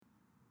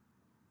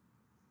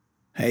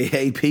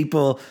Hey,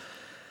 people.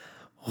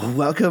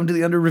 Welcome to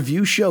the Under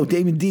Review Show.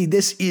 Damon D,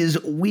 this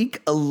is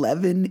week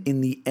 11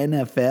 in the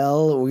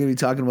NFL. We're going to be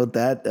talking about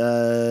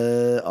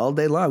that all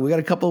day long. We got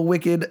a couple of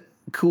wicked,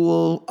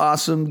 cool,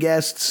 awesome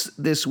guests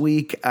this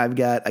week. I've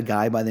got a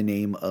guy by the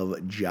name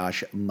of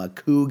Josh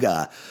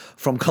Macuga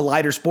from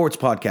Collider Sports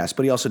Podcast,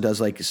 but he also does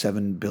like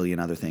 7 billion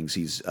other things.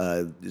 He's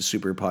a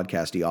super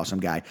podcasty, awesome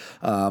guy.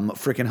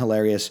 Freaking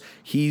hilarious.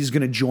 He's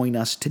going to join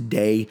us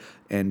today.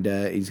 And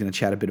he's going to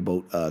chat a bit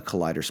about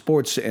Collider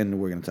Sports, and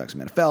we're going to talk some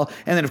NFL.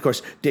 And then, of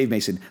course, Dave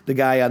Mason, the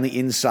guy on the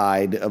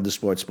inside of the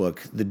sportsbook,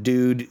 the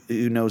dude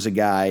who knows a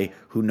guy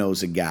who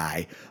knows a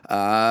guy.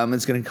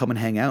 Is going to come and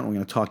hang out. And we're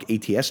going to talk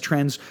ATS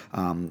trends.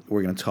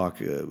 We're going to talk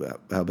about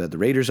how bad the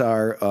Raiders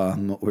are.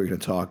 We're going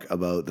to talk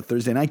about the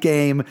Thursday night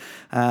game.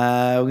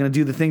 We're going to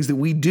do the things that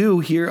we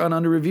do here on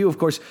Under Review. Of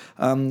course,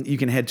 you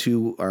can head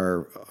to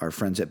our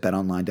friends at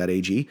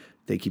betonline.ag.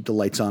 They keep the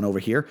lights on over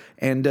here.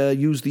 And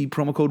use the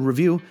promo code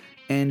REVIEW.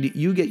 And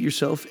you get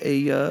yourself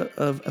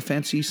a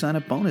fancy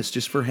sign-up bonus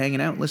just for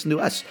hanging out and listening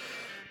to us.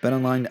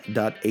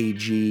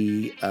 BetOnline.ag.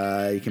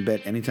 You can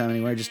bet anytime,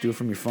 anywhere. Just do it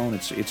from your phone.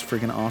 It's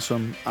freaking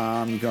awesome.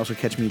 You can also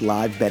catch me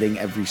live betting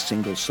every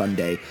single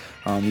Sunday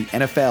on the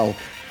NFL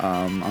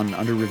on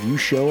Under Review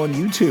Show on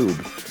YouTube.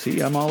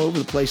 See, I'm all over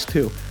the place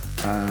too.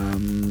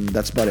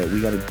 That's about it. We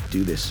got to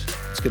do this.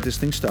 Let's get this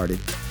thing started.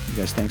 You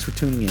guys, thanks for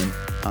tuning in.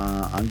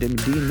 I'm Damon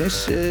D, and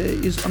this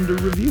is Under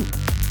Review.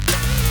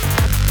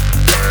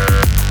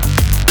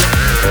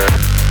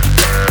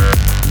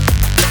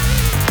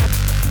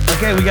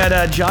 Okay, we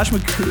got Josh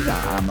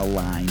Macuga on the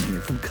line here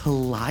from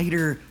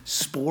Collider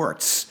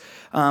Sports,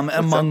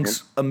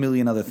 amongst a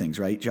million other things,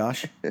 right,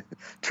 Josh?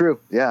 True.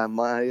 Yeah,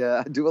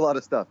 I do a lot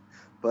of stuff,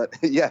 but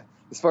yeah,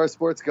 as far as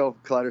sports go,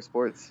 Collider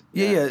Sports.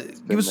 Yeah.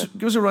 Give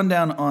us a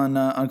rundown on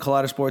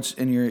Collider Sports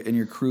and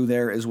your crew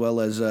there, as well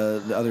as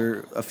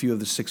a few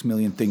of the 6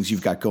 million things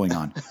you've got going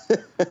on.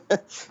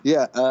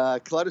 Yeah,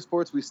 Collider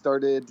Sports. We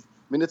started.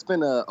 I mean, it's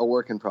been a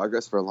work in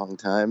progress for a long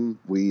time.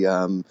 We've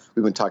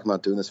been talking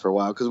about doing this for a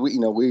while because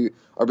we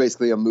are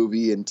basically a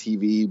movie and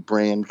TV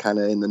brand kind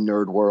of in the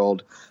nerd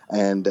world,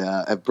 and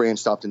have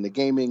branched off into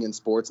gaming and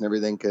sports and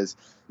everything because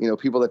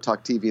people that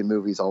talk TV and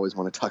movies always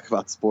want to talk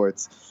about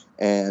sports,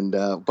 and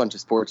a bunch of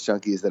sports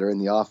junkies that are in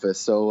the office.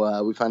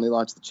 So we finally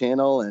launched the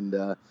channel,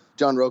 and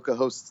John Roca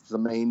hosts the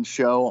main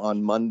show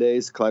on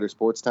Mondays, Collider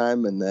Sports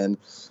Time, and then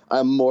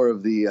I'm more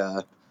of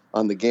the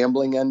on the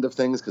gambling end of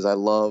things because I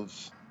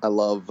love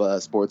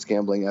sports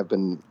gambling. I've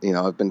been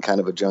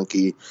kind of a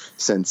junkie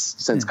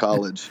since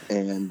college,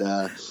 and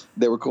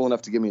they were cool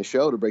enough to give me a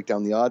show to break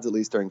down the odds, at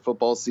least during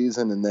football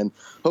season, and then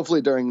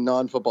hopefully during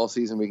non-football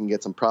season we can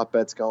get some prop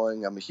bets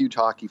going. I'm a huge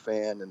hockey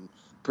fan and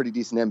pretty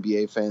decent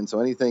NBA fan, so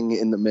anything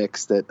in the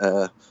mix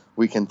that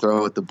we can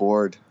throw at the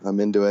board, I'm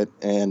into it.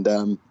 And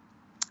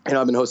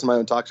I've been hosting my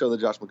own talk show, the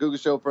Josh Macuga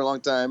Show, for a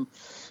long time.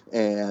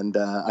 And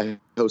I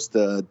host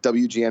the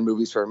WGN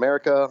Movies for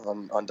America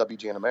on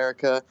WGN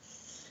America.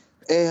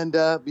 And,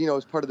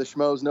 was part of the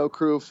Schmoes No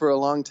crew for a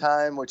long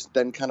time, which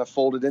then kind of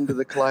folded into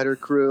the Collider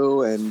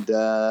crew. And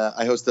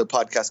I host a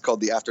podcast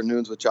called The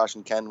Afternoons with Josh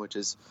and Ken, which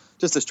is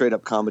just a straight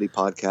up comedy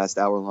podcast,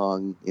 hour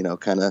long,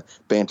 kind of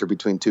banter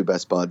between two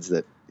best buds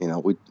that,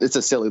 it's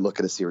a silly look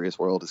at a serious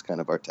world is kind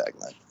of our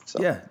tagline.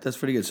 So. Yeah, that's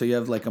pretty good. So you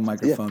have like a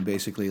microphone,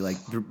 basically like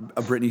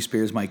a Britney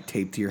Spears mic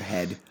taped to your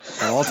head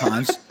at all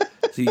times.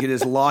 So you can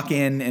just lock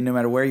in, and no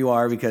matter where you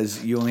are,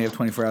 because you only have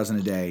 24 hours in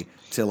a day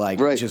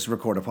to just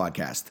record a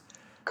podcast.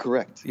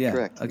 Correct. Yeah.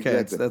 Correct. Okay.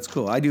 Exactly. That's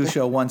cool. I do a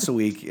show once a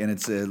week, and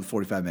it's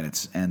 45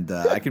 minutes, and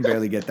I can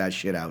barely get that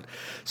shit out.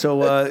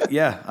 So I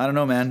don't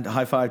know, man.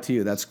 High five to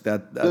you.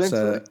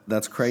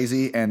 That's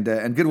crazy and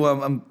good.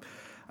 Well,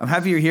 I'm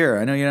happy you're here.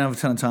 I know you don't have a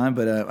ton of time,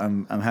 but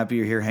I'm happy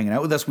you're here hanging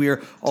out with us. We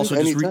are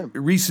also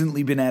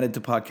recently been added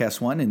to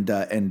Podcast One, and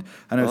I don't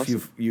know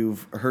if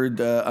you've heard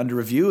Under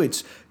Review.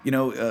 It's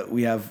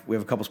we have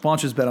a couple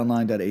sponsors,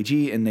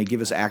 BetOnline.ag, and they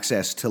give us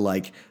access to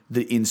like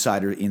the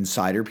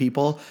insider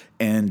people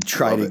and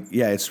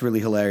it's really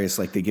hilarious.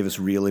 Like they give us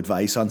real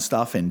advice on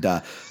stuff, and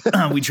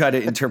we try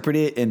to interpret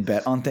it and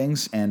bet on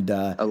things, and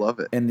I love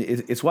it. And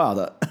it's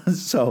wild.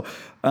 So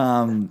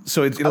I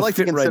like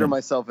to consider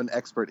myself an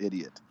expert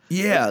idiot.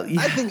 Yeah.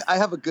 I think I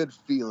have a good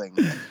feeling.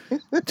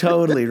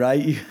 Totally,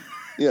 right?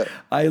 Yeah.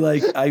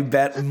 I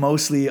bet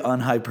mostly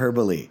on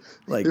hyperbole.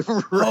 Like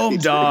home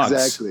dogs.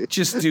 Exactly.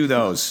 Just do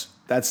those.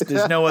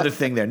 There's no other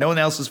thing there. No one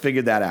else has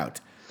figured that out.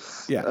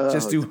 Yeah,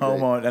 just do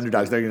home on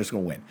underdogs. They're just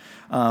going to win.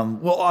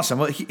 Well, awesome.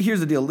 Well, here's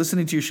the deal.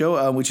 Listening to your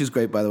show, which is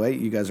great, by the way.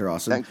 You guys are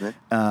awesome. Thanks,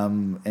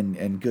 man.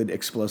 And good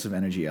explosive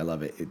energy. I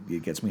love it.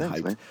 It gets me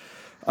hyped.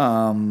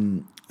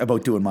 Man.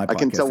 About doing my podcast.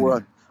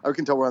 I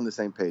can tell we're on the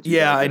same page.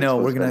 Yeah, I know.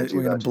 We're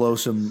gonna blow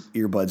some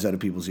earbuds out of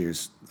people's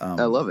ears.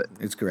 I love it.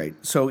 It's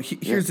great. So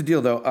here's the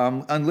deal, though.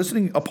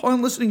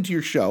 Upon listening to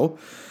your show,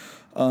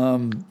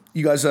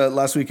 you guys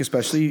last week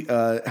especially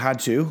had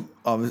to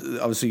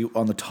obviously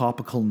on the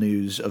topical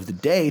news of the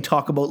day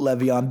talk about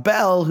Le'Veon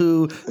Bell,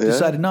 who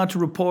decided not to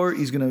report.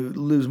 He's going to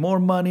lose more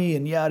money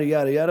and yada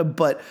yada yada.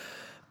 But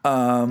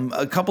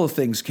A couple of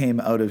things came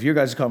out of your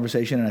guys'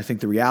 conversation, and I think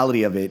the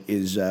reality of it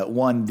is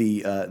one,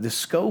 the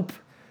scope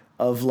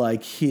of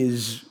like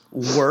his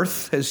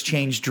worth has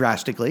changed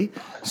drastically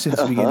since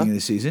the beginning of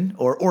the season,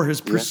 or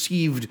his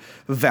perceived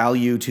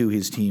value to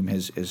his team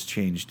has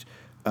changed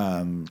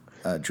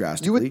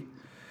drastically.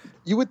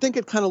 You would think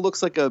it kind of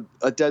looks like a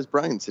Des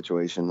Bryant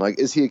situation. Like,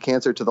 is he a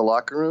cancer to the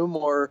locker room,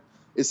 or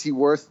is he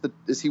worth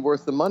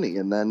the money?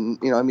 And then,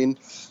 I mean,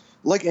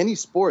 like any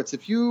sports,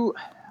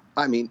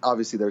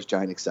 obviously there's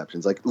giant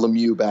exceptions, like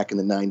Lemieux back in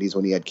the 90s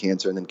when he had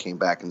cancer and then came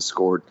back and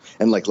scored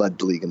and like led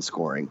the league in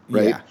scoring,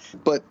 right? Yeah.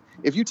 But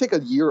if you take a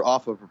year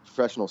off of a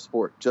professional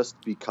sport just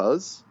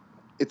because,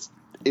 it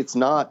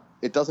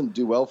doesn't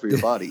do well for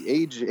your body.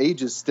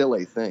 Age is still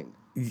a thing.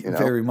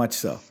 Very much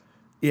so.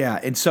 Yeah,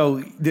 and so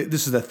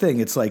this is the thing.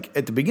 It's like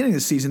at the beginning of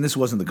the season, this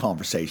wasn't the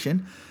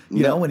conversation.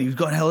 You know, when he was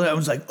going hell, I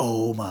was like,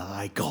 "Oh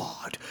my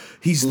god,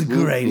 he's the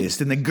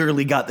greatest!" And then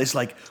Gurley got this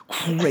like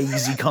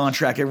crazy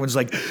contract. Everyone's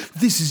like,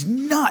 "This is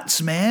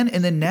nuts, man!"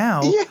 And then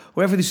now,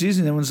 whatever the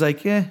season, everyone's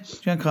like, "Yeah,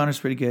 John Connor's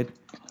pretty good,"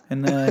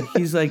 and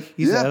he's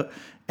out.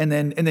 And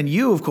then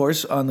you, of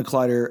course, on the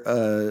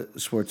Collider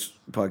Sports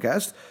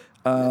podcast,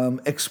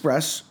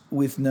 express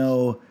with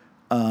no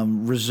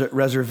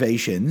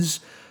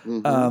reservations.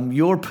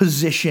 Your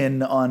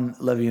position on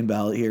Le'Veon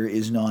Bell here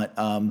is not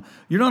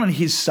you're not on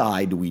his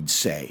side, we'd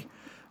say.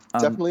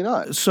 Definitely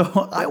not. So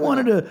I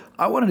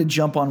wanted to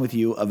jump on with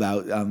you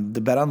about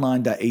the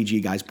betonline.ag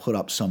guys put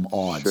up some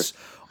odds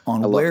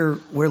on where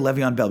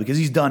Le'Veon Bell, because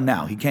he's done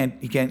now. He's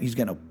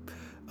getting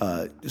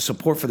a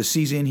support for the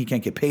season. He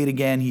can't get paid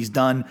again. He's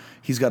done.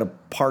 He's got to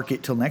park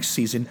it till next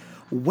season.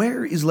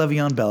 Where is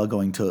Le'Veon Bell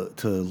going to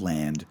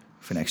land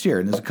for next year?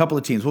 And there's a couple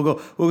of teams. We'll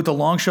go with the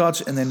long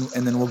shots, and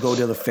then we'll go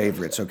to the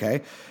favorites.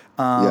 Okay.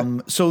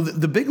 So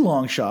the big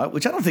long shot,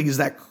 which I don't think is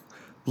that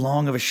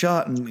long of a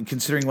shot, and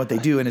considering what they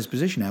do in his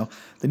position now,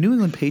 the New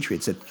England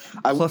Patriots at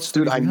plus.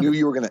 Dude, I knew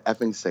you were going to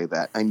effing say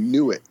that. I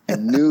knew it. I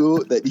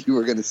knew that you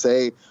were going to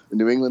say the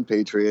New England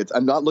Patriots.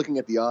 I'm not looking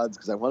at the odds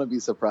because I want to be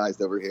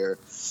surprised over here.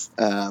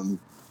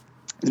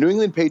 The New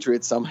England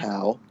Patriots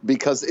somehow,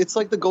 because it's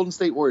like the Golden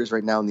State Warriors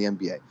right now in the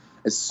NBA.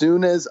 As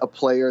soon as a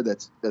player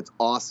that's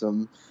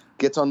awesome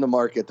gets on the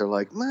market, they're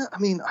like,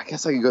 I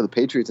guess I could go to the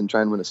Patriots and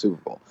try and win a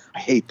Super Bowl. I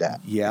hate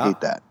that. Yeah. I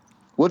hate that.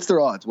 What's their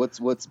odds? What's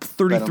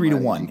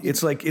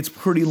 33-1? It's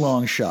pretty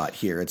long shot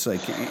here. It's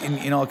like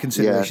in all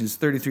considerations,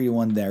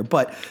 33-1 there.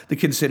 But the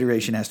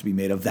consideration has to be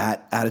made of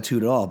that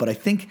attitude at all. But I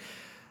think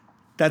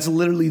that's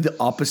literally the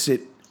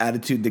opposite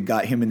attitude that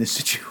got him in this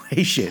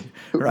situation,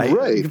 right?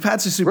 Right. The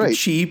Pats are super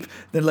cheap.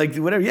 They're like,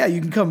 whatever. Yeah,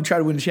 you can come try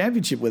to win a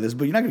championship with us,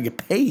 but you're not going to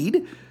get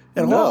paid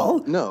at all.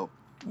 No,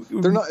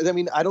 they're not. I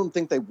mean, I don't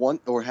think they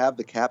want or have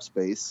the cap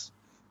space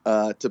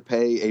to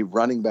pay a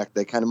running back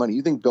that kind of money.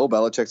 You think Bill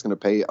Belichick's going to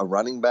pay a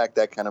running back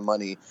that kind of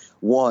money?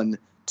 One.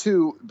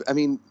 Two, I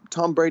mean,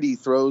 Tom Brady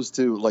throws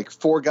to like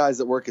four guys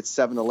that work at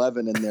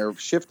 7-Eleven and their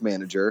shift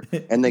manager,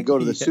 and they go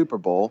to the Super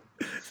Bowl.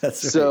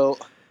 That's right.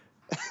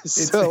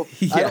 So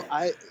it's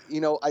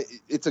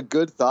a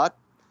good thought.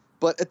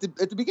 But at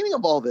the beginning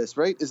of all this,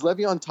 right, is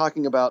Le'Veon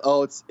talking about,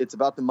 it's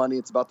about the money,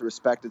 it's about the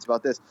respect, it's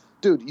about this.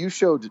 Dude, you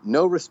showed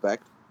no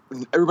respect.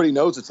 Everybody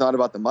knows it's not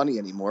about the money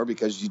anymore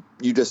because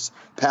you just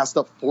passed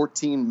up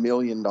 $14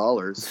 million,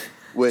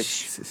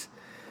 which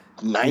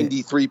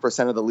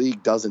 93% of the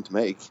league doesn't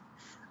make,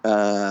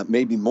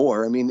 maybe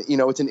more. I mean,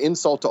 it's an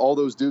insult to all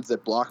those dudes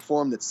that block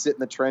for him, that sit in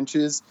the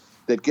trenches,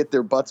 that get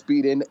their butts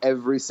beat in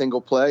every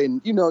single play.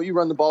 And, you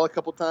run the ball a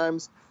couple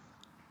times.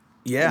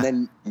 Yeah.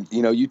 And then,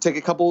 you take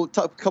a couple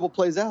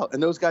plays out,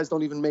 and those guys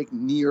don't even make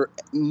near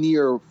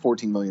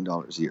 $14 million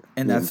a year.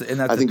 And that's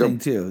the thing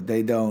too.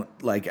 They don't,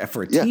 like,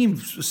 for a team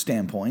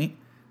standpoint,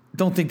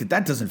 don't think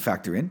that doesn't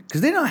factor in, because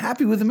they're not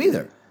happy with him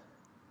either.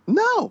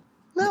 No.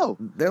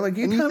 They're like,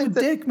 you're kind of a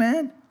dick,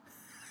 man.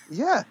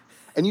 Yeah.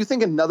 And you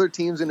think another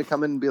team's going to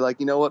come in and be like,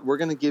 you know what, we're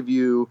going to give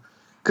you,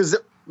 because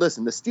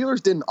listen, the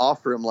Steelers didn't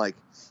offer him like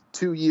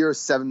 2 years,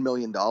 $7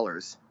 million.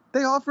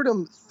 They offered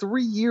him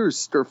 3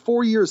 years or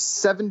 4 years,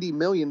 $70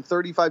 million,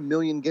 $35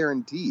 million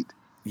guaranteed.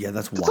 Yeah,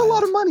 that's a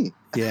lot of money.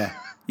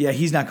 Yeah,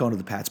 he's not going to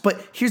the Pats.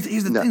 But here's the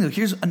thing, though.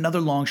 Here's another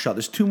long shot.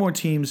 There's two more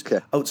teams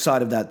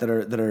outside of that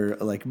are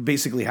like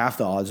basically half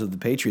the odds of the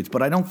Patriots.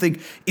 But I don't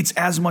think it's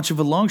as much of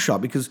a long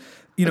shot because,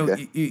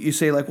 you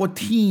say, like, what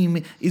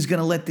team is going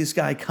to let this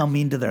guy come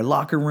into their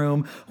locker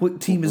room? What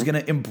team is going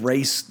to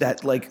embrace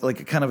that, like a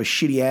kind of a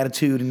shitty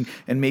attitude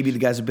and maybe the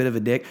guy's a bit of a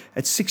dick?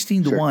 At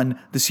 16-1,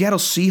 the Seattle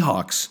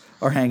Seahawks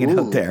are hanging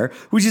out there,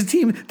 which is a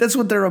team, that's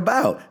what they're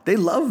about. They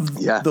love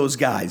those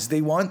guys.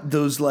 They want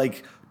those,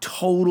 like,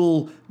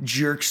 total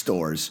jerk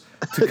stores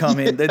to come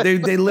in.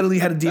 They literally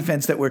had a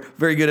defense that were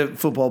very good at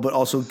football, but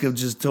also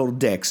just total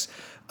dicks.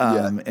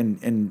 And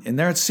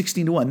they're at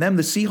 16-1. Them,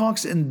 the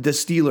Seahawks and the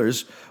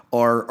Steelers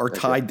are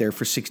tied there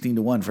for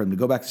 16-1. For them to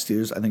go back to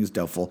Steelers, I think is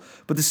doubtful.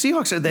 But the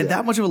Seahawks, are they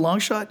that much of a long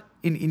shot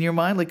in your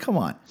mind? Like, come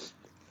on.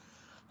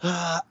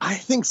 I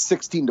think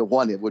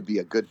 16-1 it would be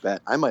a good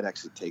bet. I might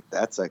actually take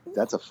that.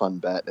 That's a fun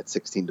bet at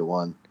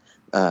 16-1.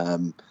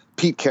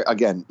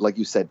 again, like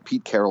you said,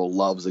 Pete Carroll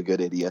loves a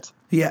good idiot.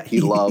 Yeah,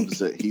 he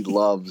loves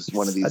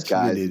one of these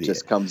guys that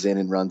just comes in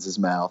and runs his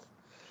mouth.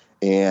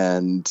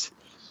 And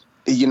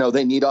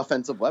they need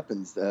offensive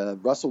weapons.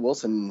 Russell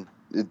Wilson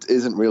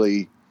doesn't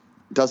really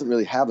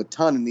have a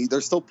ton, and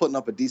they're still putting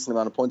up a decent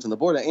amount of points on the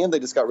board. And they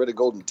just got rid of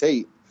Golden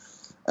Tate.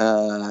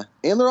 And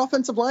their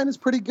offensive line is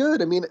pretty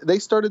good. I mean, they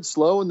started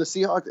slow, and the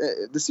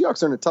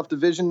Seahawks are in a tough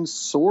division,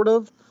 sort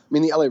of. I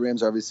mean, the LA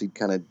Rams are obviously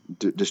kind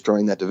of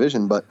destroying that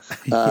division, but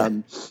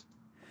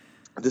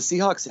the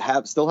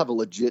Seahawks still have a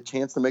legit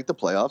chance to make the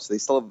playoffs. They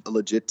still have a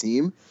legit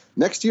team.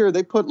 Next year,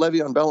 they put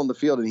Le'Veon Bell on the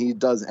field, and he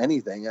does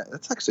anything.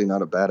 That's actually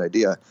not a bad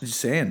idea. Just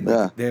saying,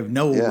 they have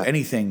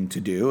anything to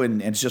do,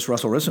 and it's just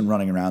Russell Wilson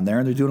running around there,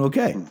 and they're doing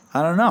okay.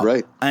 I don't know.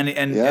 Right.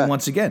 And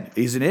once again,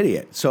 he's an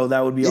idiot. So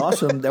that would be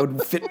awesome. That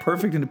would fit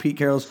perfect into Pete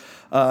Carroll's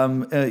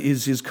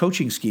his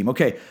coaching scheme.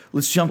 Okay,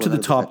 let's jump to the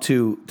top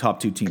two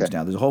teams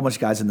now. There's a whole bunch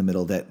of guys in the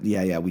middle that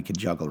we can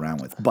juggle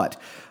around with. But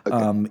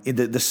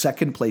the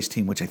second place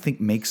team, which I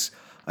think makes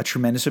a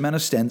tremendous amount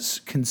of sense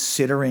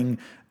considering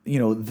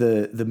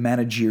the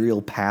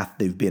managerial path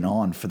they've been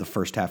on for the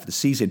first half of the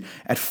season.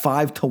 At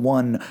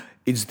 5-1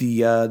 is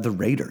the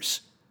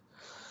Raiders.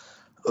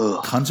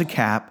 Ugh. Tons of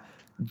cap,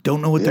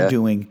 don't know what they're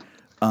doing.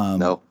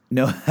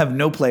 Have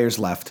no players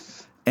left,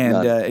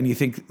 and you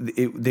think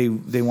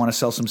they want to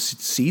sell some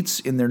seats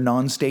in their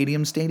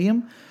non-stadium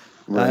stadium,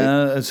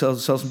 right? Sell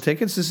some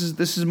tickets.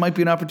 This might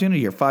be an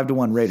opportunity here.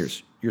 5-1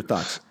 Raiders. Your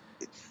thoughts?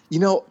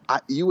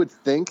 You would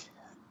think.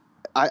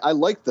 I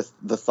like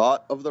the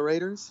thought of the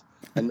Raiders,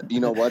 and you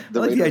know what?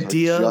 The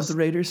idea of the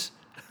Raiders.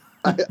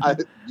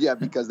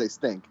 Because they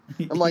stink.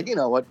 I'm like, you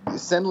know what?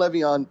 Send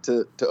Le'Veon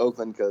to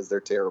Oakland because they're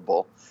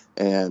terrible,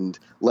 and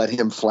let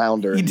him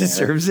flounder. He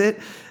deserves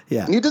it.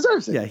 Yeah, he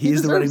deserves it. Yeah,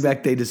 he's the running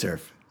back they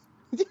deserve.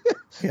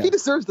 He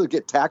deserves to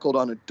get tackled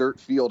on a dirt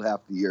field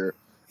half the year.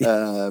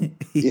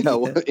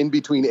 In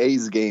between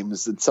A's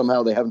games, and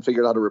somehow they haven't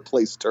figured out how to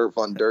replace turf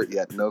on dirt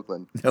yet in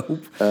Oakland.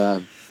 Nope.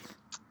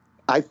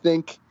 I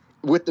think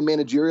with the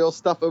managerial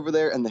stuff over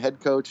there and the head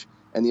coach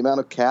and the amount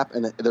of cap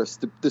and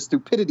the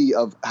stupidity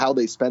of how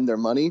they spend their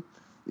money,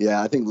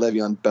 I think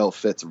Le'Veon Bell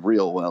fits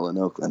real well in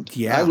Oakland.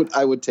 Yeah,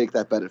 I would take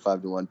that bet at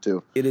 5-1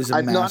 too. It is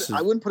massive.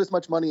 I wouldn't put as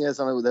much money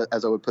as I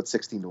would put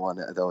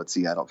 16-1 though at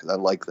Seattle because I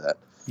like that.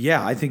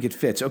 Yeah, I think it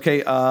fits.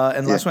 Okay,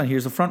 and last one.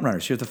 Here's the front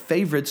runners. Here's the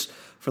favorites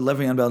for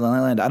Le'Veon Bell on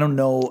Island. I don't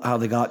know how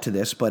they got to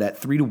this, but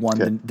at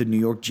 3-1, the New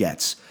York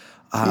Jets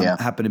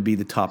happen to be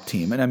the top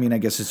team. And I mean, I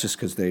guess it's just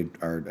because they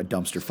are a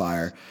dumpster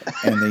fire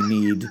and they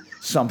need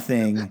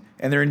something.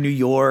 And they're in New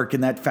York,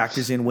 and that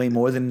factors in way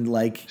more than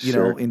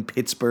in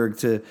Pittsburgh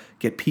to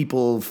get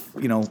people,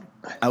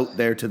 out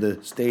there to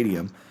the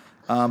stadium.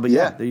 But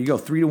there you go.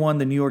 3-1,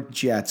 the New York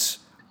Jets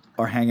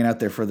are hanging out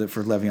there for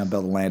Le'Veon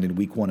Bell to land in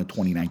Week 1 of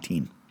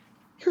 2019.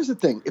 Here's the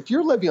thing. If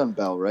you're Le'Veon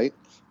Bell, right,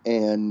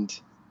 and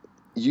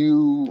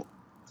because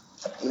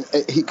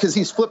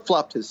he's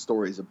flip-flopped his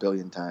stories a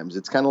billion times.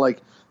 It's kind of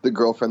like the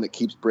girlfriend that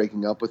keeps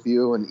breaking up with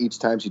you, and each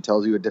time she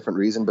tells you a different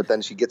reason, but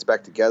then she gets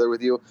back together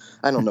with you.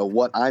 I don't know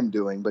what I'm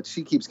doing, but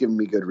she keeps giving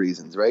me good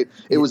reasons, right?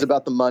 It was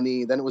about the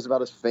money, then it was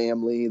about his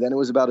family, then it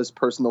was about his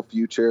personal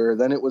future,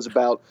 then it was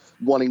about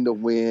wanting to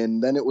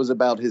win, then it was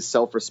about his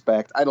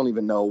self-respect. I don't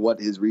even know what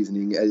his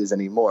reasoning is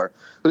anymore.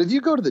 But if you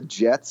go to the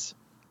Jets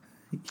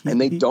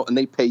and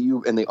they pay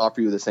you and they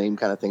offer you the same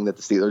kind of thing that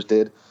the Steelers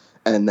did,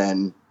 and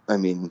then, I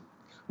mean,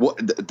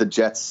 the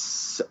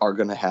Jets are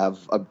going to have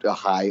a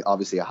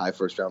high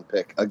first round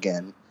pick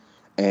again,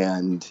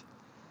 and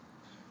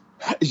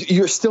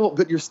you're still.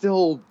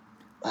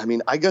 I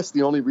mean, I guess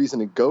the only reason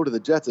to go to the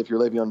Jets if you're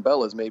Le'Veon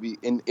Bell is maybe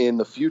in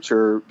the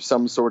future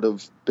some sort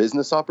of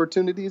business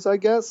opportunities. I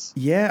guess.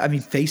 Yeah, I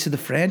mean, face of the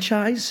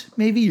franchise.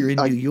 Maybe you're in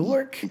New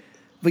York.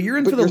 But you're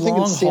in for the long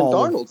haul. Sam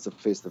Darnold's to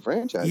face the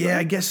franchise. Yeah, right?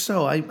 I guess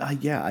so.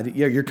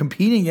 You're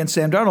competing against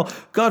Sam Darnold.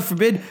 God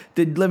forbid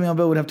that Le'Veon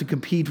Bell would have to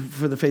compete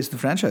for the face of the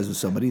franchise with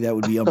somebody. That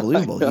would be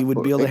unbelievable. He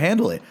wouldn't be able to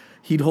handle it.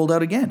 He'd hold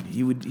out again.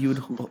 He'd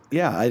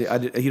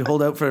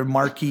hold out for a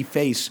marquee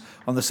face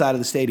on the side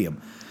of the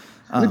stadium.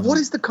 I mean, what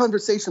is the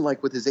conversation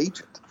like with his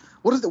agent?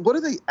 What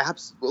are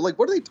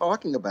they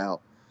talking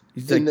about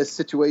in this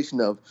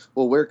situation of,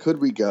 well, where could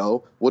we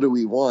go? What do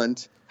we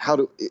want?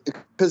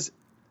 Because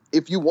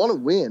if you want to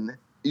win,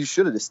 you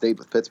should have just stayed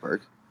with Pittsburgh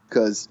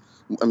because,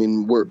 I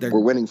mean, we're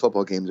winning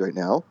football games right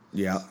now.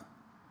 Yeah.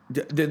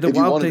 The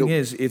wild thing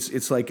is,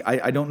 it's like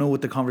I don't know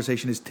what the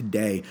conversation is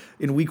today.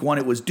 In Week 1,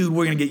 it was, dude,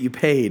 we're going to get you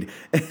paid.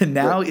 And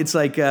now it's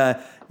like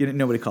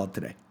nobody called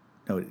today.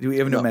 No, we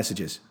have no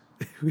messages.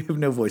 We have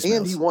no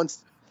voicemails. And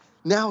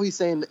now he's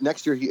saying that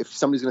next year, if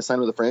somebody's going to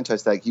sign with a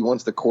franchise tag, he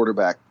wants the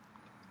quarterback,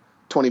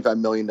 $25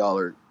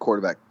 million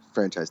quarterback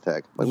franchise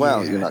tag. Like,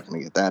 you're not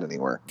going to get that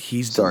anywhere.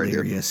 He's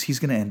delirious. He's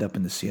going to end up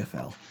in the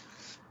CFL.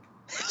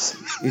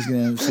 He's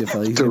going to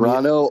CFL. He's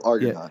Toronto gonna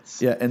be,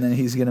 Argonauts. Yeah, and then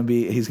he's going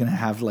to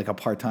have like a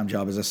part-time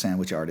job as a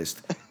sandwich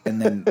artist,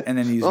 and then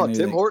he's. Oh,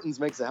 Tim Hortons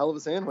makes a hell of a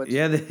sandwich.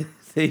 Yeah,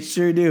 they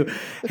sure do.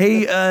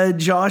 Hey,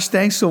 Josh,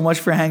 thanks so much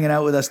for hanging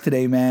out with us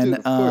today, man. Dude,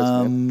 of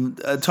course, man.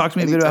 Talk to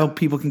me a bit about how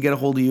people can get a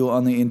hold of you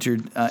on the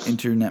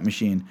internet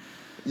machine.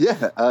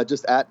 Yeah,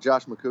 just at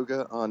Josh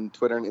Macuga on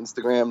Twitter and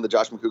Instagram, the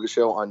Josh Macuga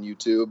Show on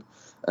YouTube.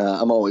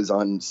 I'm always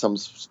on some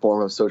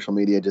form of social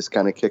media, just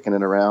kind of kicking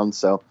it around.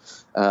 So,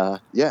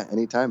 yeah,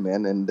 anytime,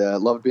 man. And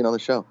love being on the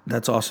show.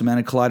 That's awesome, man.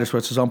 And Collider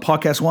Sports is on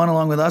Podcast One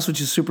along with us,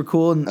 which is super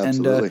cool.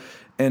 Absolutely.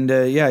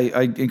 Yeah,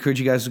 I encourage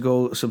you guys to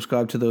go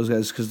subscribe to those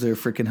guys because they're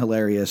freaking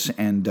hilarious.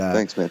 And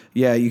thanks, man.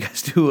 Yeah, you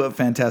guys do a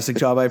fantastic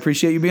job. I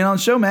appreciate you being on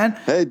the show, man.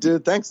 Hey,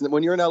 dude, thanks.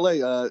 When you're in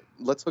LA,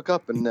 let's hook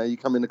up and you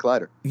come into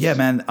Collider. Yeah,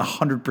 man,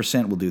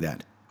 100% will do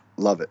that.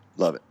 Love it.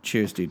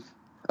 Cheers, dude.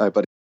 All right,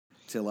 buddy.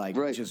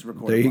 To just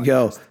record. There you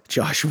go,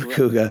 Josh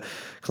Macuga,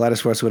 Collider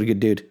Sports. What a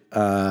good dude.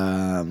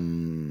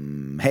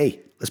 Hey,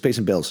 let's pay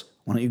some bills.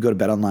 Why don't you go to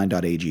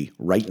betonline.ag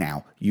right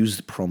now? Use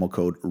the promo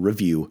code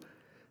REVIEW.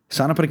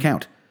 Sign up an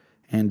account.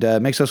 And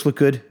makes us look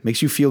good,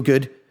 makes you feel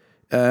good.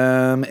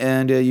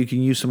 And you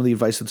can use some of the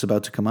advice that's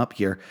about to come up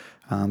here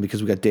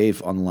because we got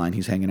Dave on the line.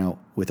 He's hanging out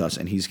with us,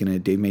 and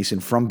Dave Mason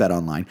from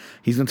BetOnline.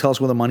 He's going to tell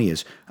us where the money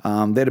is. They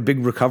had a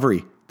big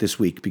recovery this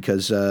week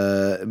because,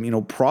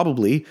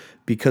 probably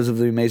because of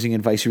the amazing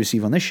advice you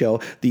receive on this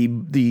show, the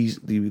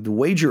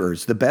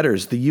wagerers, the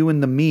bettors, the you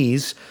and the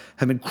me's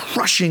have been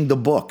crushing the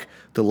book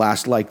the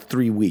last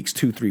 3 weeks,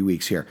 2-3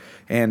 weeks here.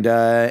 And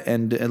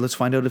let's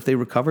find out if they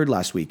recovered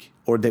last week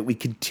or that we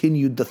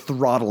continued the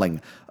throttling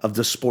of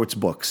the sports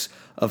books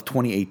of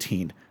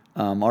 2018.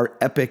 Our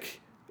epic,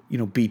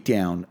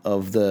 beatdown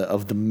of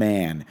the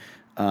man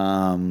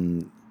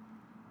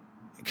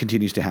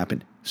continues to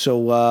happen.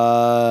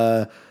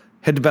 So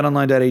head to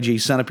betonline.ag,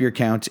 sign up your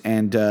account,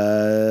 and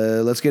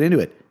let's get into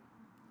it.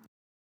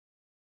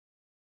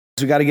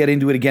 So we got to get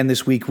into it again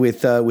this week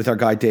with our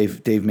guy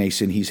Dave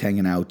Mason. He's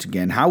hanging out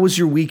again. How was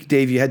your week,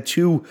 Dave? You had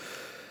 2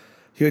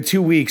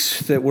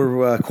 weeks that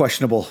were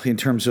questionable in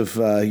terms of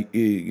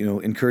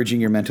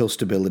encouraging your mental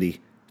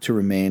stability to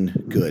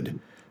remain good.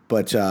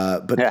 But how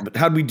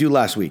did we do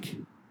last week?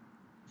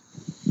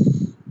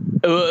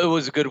 It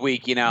was a good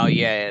week,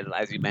 Yeah,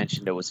 as you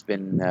mentioned,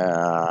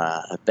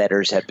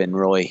 bettors have been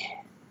really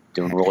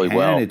doing really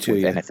well with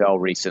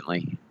NFL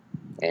recently,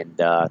 and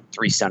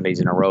 3 Sundays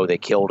in a row they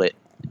killed it.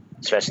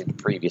 Especially the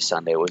previous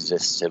Sunday, it was a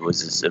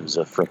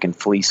freaking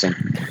fleecing.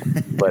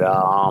 But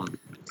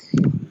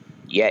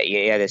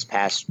this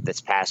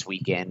past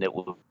weekend it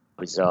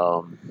was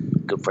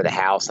good for the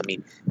house. I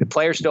mean, the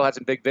players still had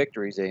some big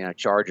victories.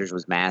 Chargers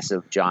was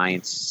massive,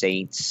 Giants,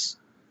 Saints.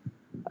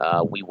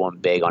 We won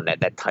big on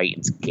that. That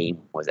Titans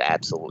game was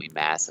absolutely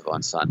massive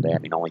on Sunday. I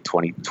mean, only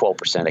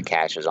 12% of the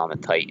cash was on the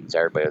Titans.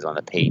 Everybody was on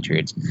the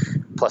Patriots.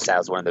 Plus, that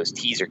was one of those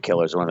teaser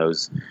killers, one of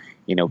those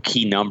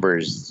key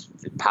numbers,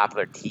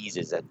 popular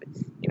teases that,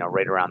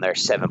 right around there,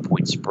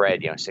 7-point spread,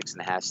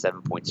 6.5,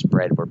 7-point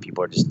spread where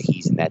people are just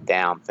teasing that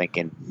down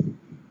thinking,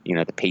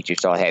 the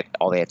Patriots, all they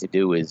have to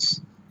do is,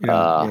 get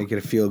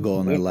a field goal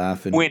and they're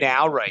laughing. Win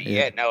outright.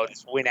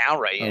 Just win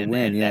outright. And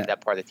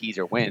that part of the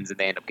teaser wins and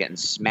they end up getting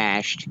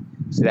smashed.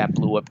 So that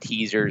blew up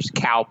teasers.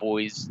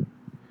 Cowboys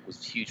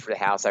was huge for the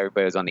house.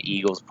 Everybody was on the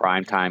Eagles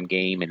primetime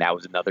game, and that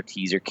was another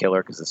teaser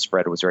killer because the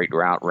spread was right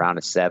around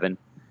a 7.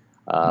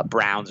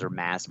 Browns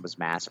was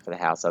massive for the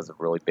house. That was a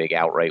really big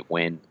outright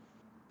win.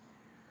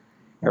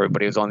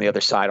 Everybody was on the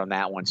other side on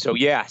that one. So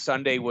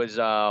Sunday was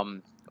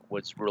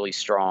really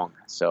strong.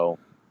 So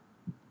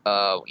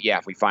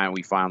we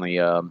finally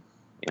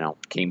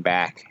came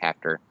back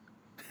after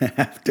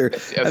a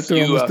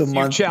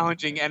few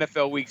challenging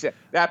NFL weeks.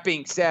 That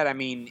being said, I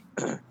mean,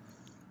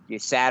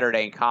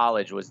 Saturday in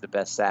college was the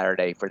best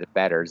Saturday for the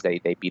bettors. They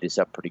beat us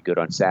up pretty good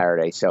on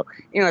Saturday. So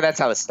that's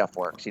how this stuff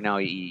works.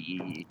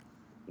 You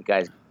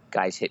guys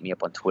hit me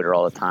up on Twitter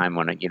all the time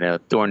when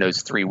during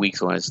those 3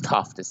 weeks when it's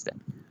tough.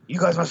 You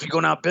guys must be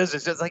going out of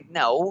business. It's like,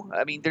 no.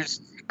 I mean,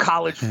 there's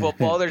college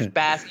football, there's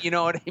basketball. You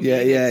know what I mean?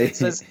 It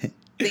says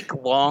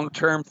think long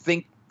term,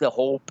 think the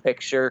whole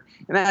picture,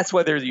 and that's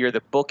whether you're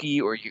the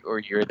bookie or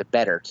you're the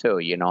bettor too.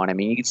 You know what I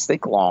mean? You just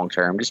think long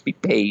term. Just be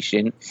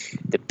patient.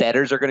 The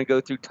bettors are going to go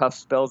through tough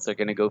spells. They're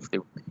going to go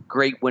through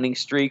great winning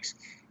streaks,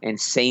 and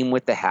same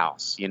with the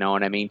house. You know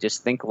what I mean?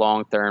 Just think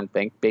long term.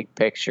 Think big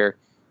picture.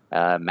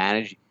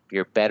 Manage. If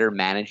you're better,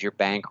 manage your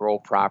bankroll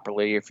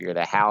properly. If you're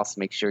the house,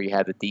 make sure you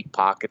have the deep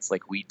pockets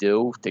like we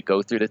do to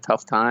go through the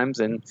tough times,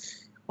 and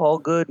all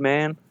good,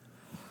 man.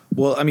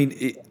 Well, I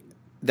mean,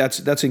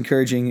 that's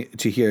encouraging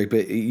to hear,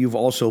 but you've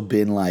also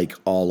been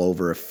all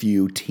over a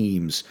few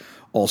teams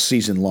all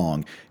season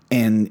long,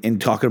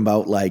 and talking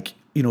about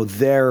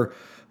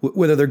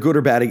whether they're good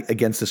or bad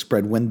against the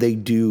spread when they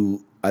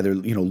do either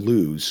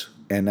lose,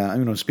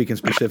 and speaking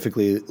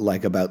specifically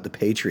about the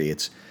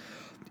Patriots.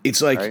 It's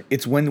like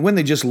it's when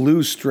they just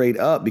lose straight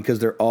up because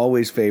they're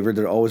always favored,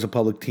 they're always a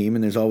public team,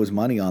 and there's always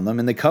money on them,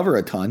 and they cover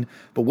a ton.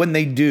 But when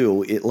they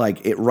do, it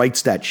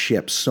rights that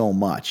ship so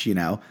much, you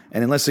know.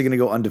 And unless they're going to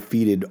go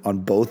undefeated on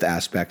both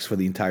aspects for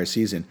the entire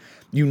season,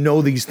 you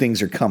know these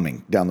things are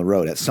coming down the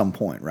road at some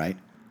point, right?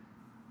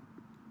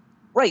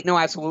 Right. No,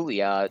 absolutely.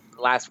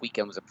 Last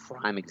weekend was a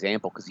prime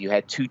example because you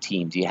had two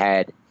teams. You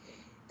had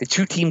the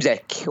two teams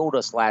that killed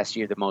us last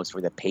year the most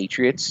were the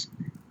Patriots,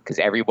 because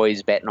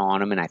everybody's betting on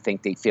them, and I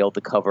think they failed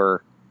to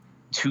cover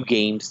 2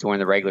 games during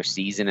the regular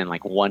season and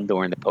like 1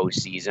 during the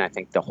postseason. I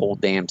think the whole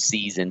damn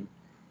season,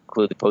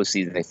 including the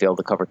postseason, they failed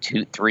to cover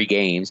 3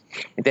 games.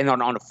 And then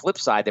on the flip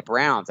side, the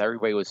Browns,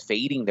 everybody was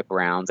fading the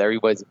Browns.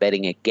 Everybody's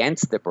betting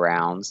against the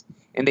Browns,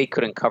 and they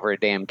couldn't cover a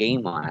damn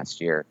game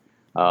last year.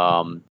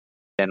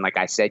 Then, like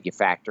I said, you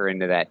factor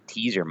into that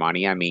teaser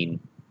money. I mean,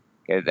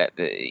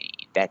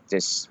 that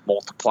just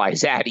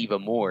multiplies that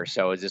even more.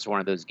 So it's just one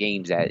of those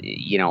games that,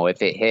 you know,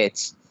 if it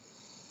hits,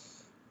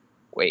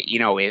 you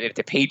know, if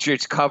the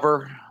Patriots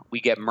cover, we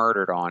get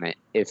murdered on it.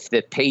 If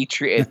the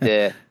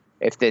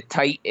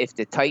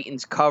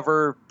Titans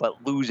cover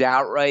but lose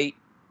outright,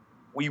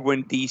 we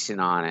win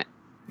decent on it.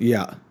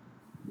 Yeah.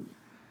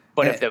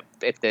 But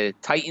if the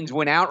Titans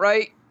win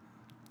outright,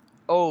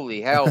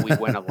 holy hell, we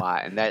win a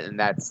lot, and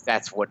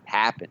that's what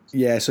happens.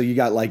 Yeah, so you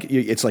got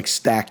it's like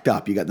stacked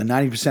up. You got the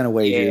 90% of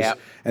wagers,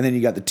 and then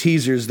you got the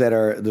teasers that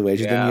are the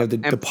wagers. Then you have the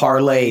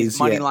parlays,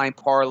 money line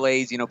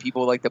parlays. You know,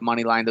 people like the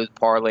money line those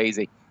parlays.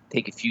 They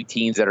take a few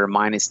teams that are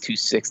minus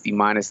 260,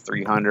 minus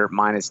 300,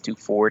 minus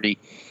 240,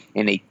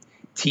 and they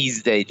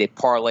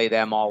parlay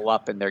them all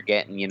up, and they're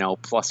getting, you know,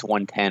 plus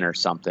 110 or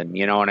something.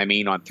 You know what I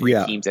mean? On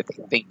 3 teams that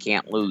they think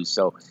can't lose.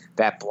 So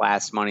that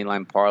blasts money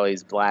line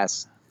parlays,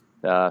 blasts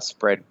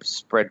spread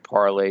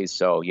parlays.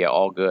 So yeah,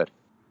 all good.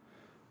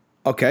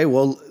 Okay,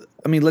 well,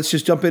 I mean, let's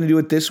just jump into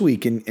it this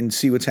week and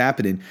see what's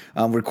happening.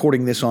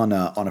 Recording this on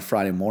a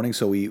Friday morning,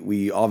 so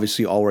we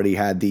obviously already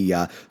had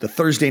the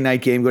Thursday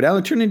night game go down.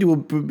 It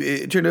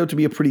turned out to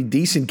be a pretty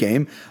decent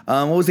game.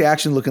 What was the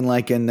action looking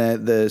like in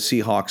the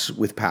Seahawks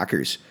with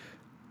Packers?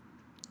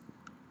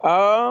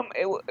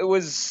 It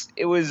was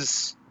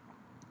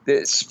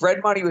the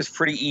spread money was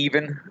pretty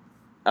even.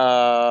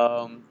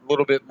 A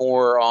little bit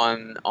more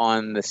on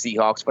the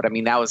Seahawks, but I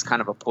mean that was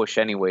kind of a push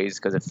anyways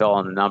because it fell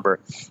on the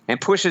number.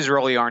 And pushes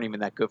really aren't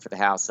even that good for the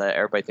house.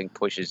 Everybody thinks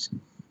pushes,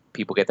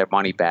 people get their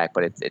money back,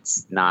 but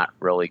it's not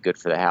really good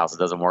for the house. It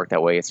doesn't work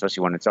that way,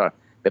 especially when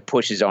the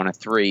push is on a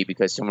 3,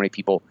 because so many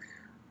people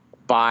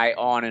buy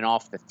on and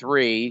off the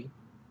 3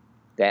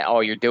 that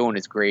all you're doing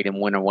is grading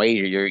win and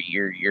wager.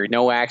 You're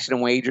no action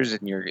in wagers,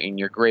 and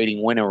you're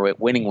grading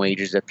winning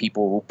wagers of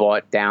people who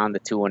bought down to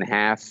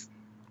 2.5.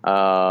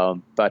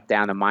 But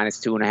down to minus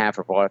 2.5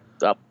 or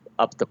bought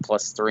up to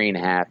plus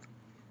 3.5.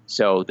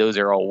 So those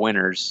are all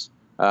winners.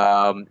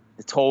 The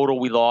total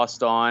we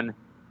lost on,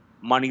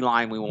 money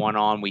line we won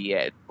on.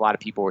 A lot of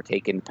people were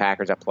taking the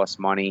Packers at plus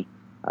money.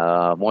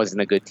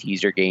 Wasn't a good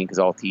teaser game because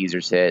all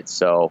teasers hit.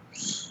 So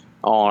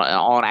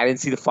I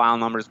didn't see the final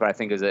numbers, but I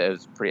think it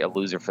was pretty a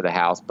loser for the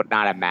house, but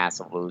not a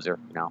massive loser.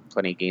 You know,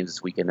 plenty of games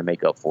this weekend to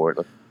make up for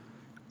it.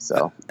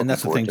 So and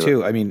that's the thing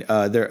too. I mean,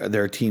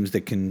 there are teams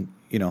that can,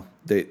 you know,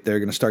 they're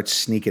going to start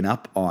sneaking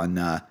up on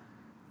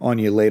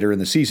you later in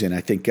the season. I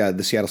think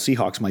the Seattle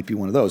Seahawks might be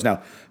one of those.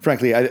 Now,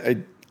 frankly,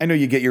 I know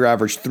you get your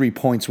average 3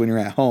 points when you're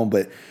at home,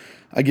 but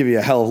I give you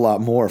a hell of a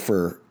lot more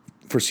for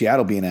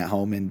Seattle being at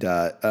home. And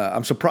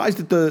I'm surprised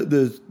that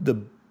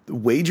the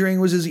wagering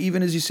was as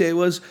even as you say it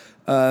was,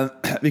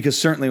 because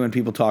certainly when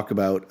people talk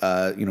about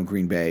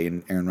Green Bay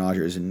and Aaron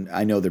Rodgers, and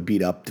I know they're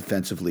beat up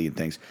defensively and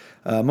things,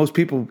 most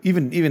people,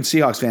 even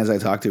Seahawks fans I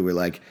talked to, were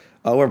like,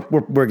 "Oh,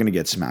 we're going to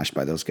get smashed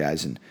by those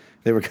guys," and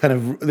they were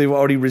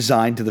already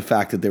resigned to the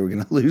fact that they were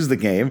going to lose the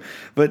game.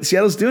 But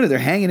Seattle's doing it; they're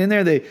hanging in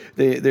there.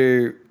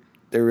 They're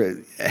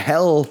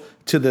hell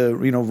to the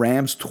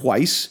Rams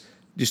twice.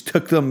 Just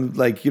took them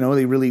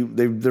they're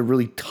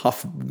really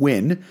tough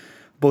win,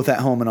 both at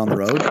home and on the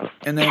road,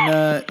 and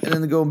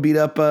then they go and beat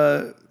up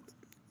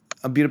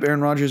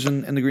Aaron Rodgers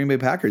and the Green Bay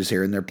Packers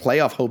here, and their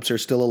playoff hopes are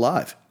still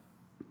alive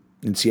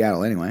in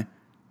Seattle anyway.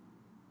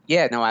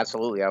 Yeah, no,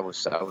 absolutely. I was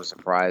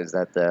surprised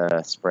that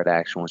the spread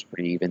action was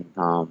pretty even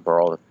for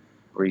all the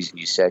reasons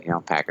you said.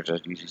 Packers are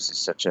usually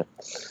such a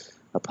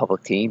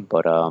public team,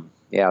 but I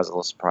was a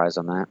little surprised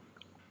on that.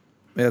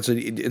 Yeah,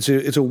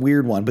 it's a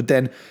weird one, but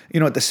then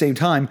at the same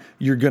time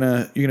you're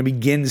gonna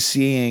begin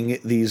seeing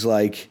these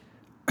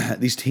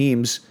these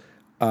teams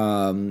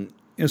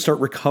start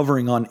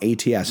recovering on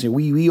ATS.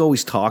 We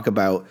always talk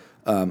about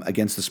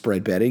against the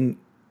spread betting,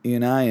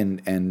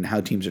 and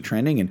how teams are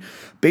trending, and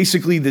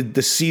basically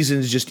the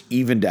season's just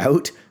evened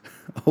out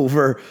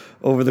over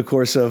the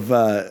course of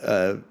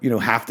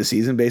half the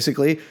season,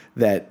 basically,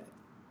 that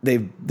they're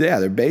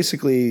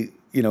basically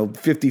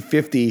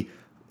 50-50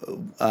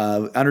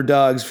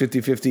 underdogs,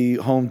 50-50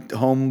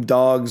 home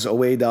dogs,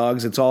 away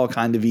dogs. It's all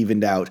kind of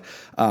evened out,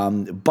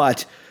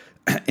 but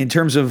in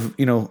terms of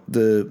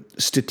the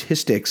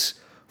statistics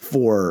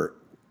for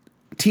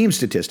team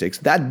statistics,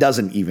 that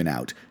doesn't even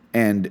out.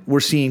 And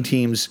we're seeing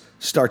teams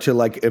start to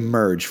like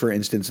emerge. For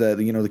instance,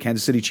 the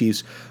Kansas City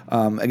Chiefs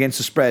against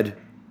the spread,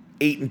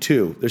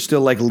 8-2. They're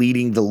still like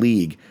leading the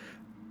league,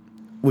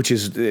 which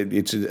is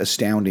it's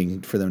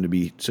astounding for them to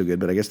be so good.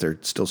 But I guess they're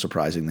still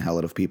surprising the hell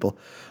out of people.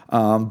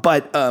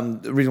 But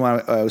the reason why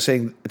I was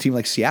saying a team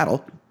like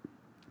Seattle,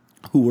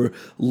 who were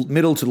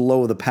middle to the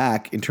low of the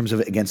pack in terms of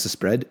against the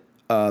spread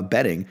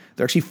betting,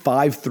 they're actually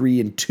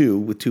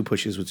 5-3-2 with 2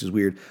 pushes, which is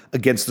weird,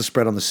 against the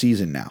spread on the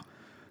season now,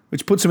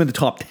 which puts them in the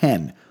top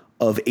 10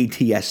 of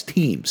ATS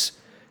teams.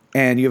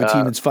 And you have a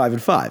team that's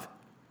 5-5.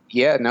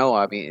 Yeah, no,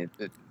 I mean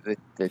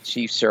the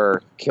Chiefs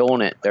are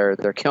killing it. They're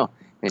killing.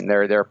 I mean,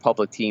 they're a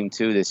public team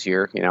too this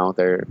year.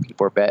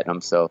 People are betting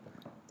them, so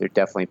they're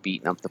definitely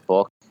beating up the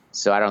book.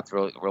 So I don't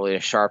really the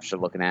sharps are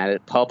looking at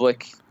it.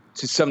 Public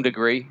to some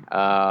degree.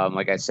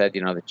 Like I said,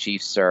 the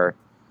Chiefs are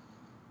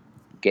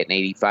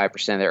getting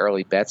 85% of their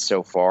early bets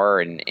so far,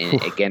 and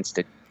against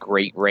a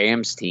great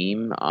Rams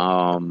team.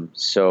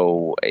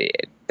 So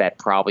that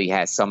probably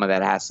has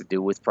to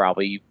do with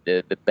probably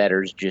the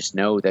bettors just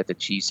know that the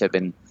Chiefs have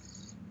been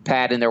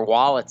padding their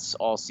wallets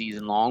all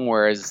season long,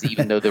 whereas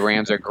even though the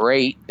Rams are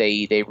great,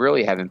 they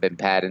really haven't been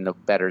padding the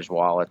bettors'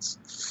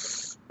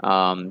 wallets.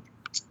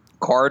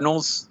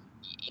 Cardinals,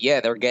 yeah,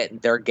 they're getting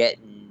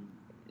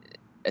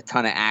a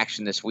ton of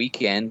action this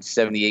weekend,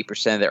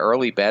 78% of the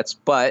early bets,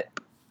 but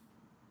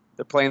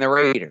they're playing the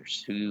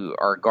Raiders, who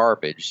are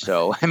garbage.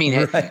 So, I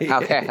mean, Right.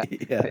 how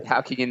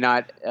can you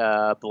not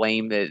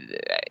blame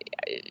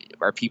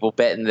are people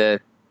betting the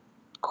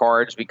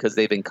Cards because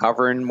they've been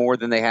covering more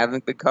than they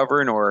haven't been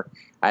covering? Or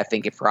I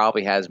think it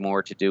probably has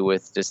more to do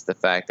with just the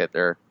fact that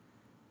they're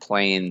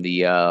playing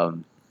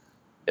the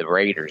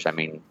Raiders. I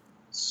mean,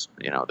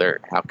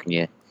 how can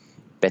you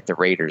bet the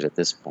Raiders at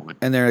this point?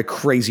 And they're a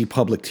crazy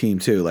public team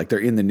too. Like they're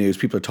in the news.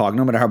 People are talking,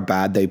 no matter how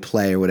bad they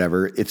play or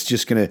whatever, it's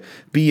just going to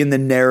be in the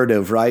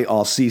narrative, right?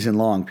 All season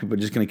long. People are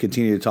just going to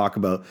continue to talk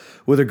about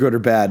whether good or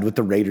bad what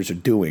the Raiders are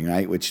doing,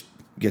 right? Which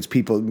gets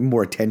people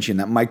more attention.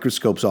 That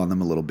microscope's on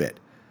them a little bit.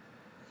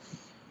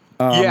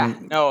 But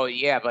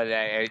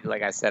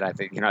like I said, I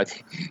think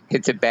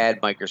it's a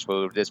bad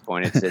microscope at this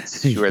point.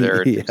 It's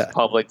sure it's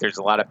public. There's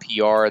a lot of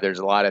PR. There's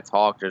a lot of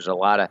talk. There's a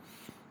lot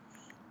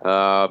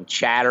of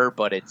chatter,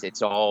 but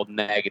it's all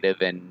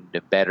negative, and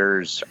the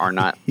bettors are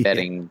not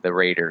betting the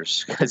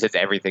Raiders because it's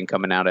everything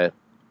coming out of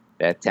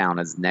that town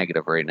is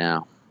negative right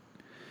now.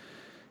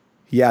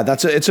 Yeah,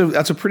 that's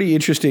a pretty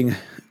interesting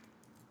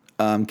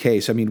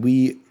case. I mean,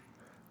 we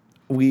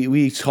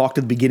talked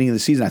at the beginning of the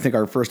season. I think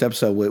our first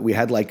episode, we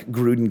had like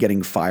Gruden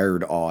getting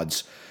fired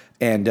odds.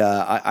 And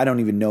I don't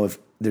even know if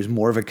there's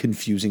more of a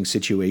confusing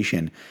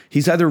situation.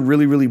 He's either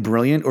really, really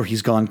brilliant or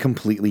he's gone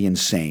completely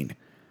insane.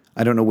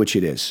 I don't know which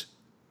it is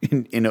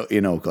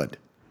in Oakland.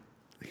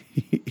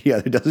 He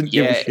either doesn't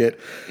give a shit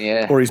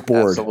or he's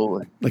bored.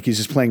 Absolutely. Like he's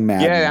just playing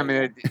Madden. Yeah, I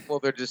mean,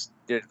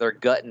 they're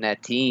gutting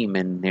that team,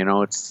 and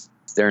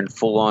they're in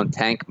full on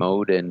tank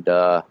mode, and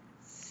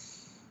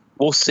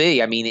we'll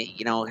see. I mean,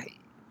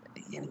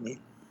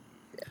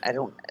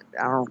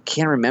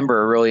 can't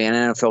remember really an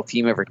NFL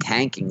team ever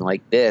tanking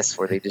like this,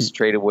 where they just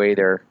trade away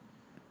their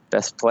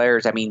best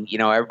players. I mean,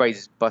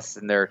 everybody's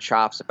busting their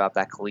chops about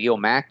that Khalil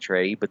Mack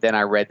trade, but then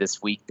I read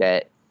this week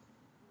that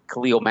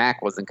Khalil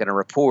Mack wasn't going to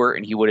report,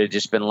 and he would have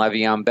just been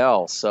Le'Veon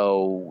Bell.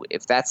 So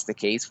if that's the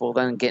case, well,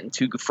 then getting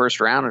 2 first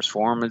rounders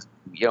for him is,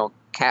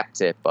 cap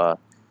tip.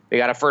 They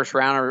got a first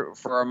rounder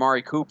for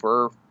Amari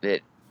Cooper,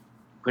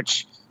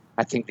 which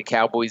I think the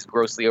Cowboys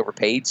grossly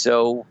overpaid.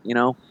 So he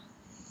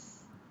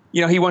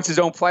wants his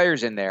own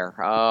players in there,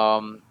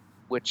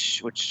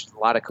 which a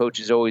lot of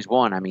coaches always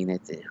want. I mean,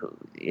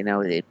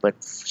 but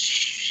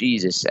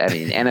Jesus, I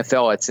mean,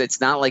 NFL, it's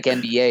not like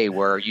NBA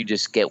where you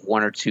just get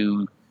 1 or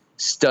 2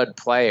 stud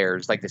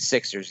players like the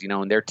Sixers,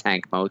 in their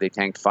tank mode. They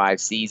tanked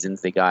 5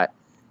 seasons. They got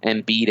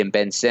Embiid and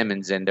Ben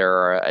Simmons, and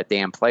they're a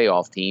damn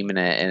playoff team and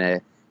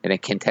a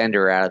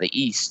contender out of the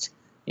East.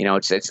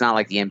 It's not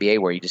like the NBA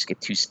where you just get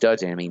 2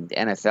 studs. I mean, the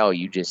NFL,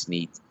 you just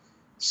need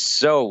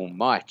so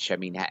much. I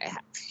mean,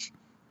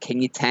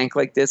 can you tank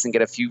like this and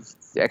get a few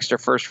extra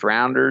first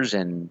rounders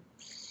and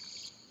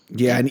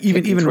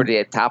even toward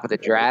the top of the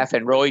draft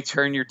and really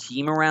turn your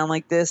team around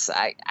like this?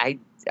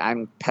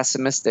 I'm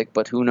pessimistic,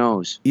 but who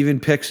knows?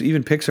 Even picks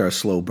are a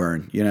slow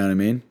burn. You know what I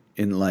mean?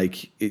 And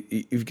like,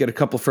 you've got a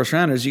couple first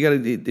rounders.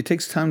 It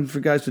takes time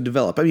for guys to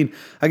develop. I mean,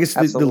 I guess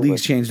the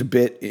league's changed a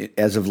bit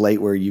as of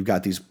late, where you've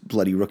got these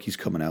bloody rookies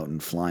coming out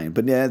and flying.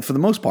 But yeah, for the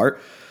most part,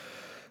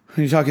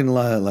 when you're talking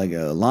like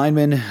a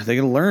lineman, they're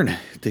going to learn.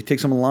 They take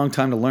them a long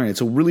time to learn.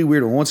 It's a really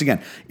weird one. Once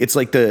again, it's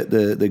like the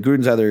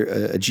Gruden's either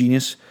a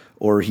genius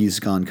or he's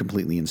gone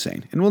completely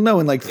insane. And we'll know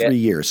in like 3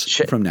 years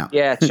from now.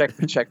 Yeah,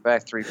 check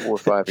back 3, 4,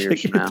 5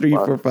 years from now. 3,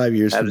 4, 5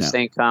 years from now. Have the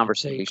same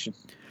conversation.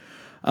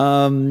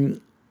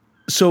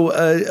 So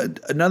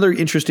another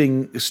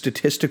interesting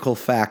statistical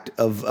fact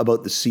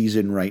about the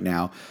season right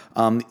now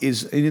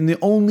is the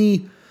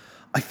only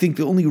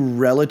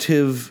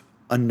relative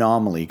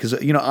anomaly, because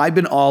I've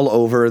been all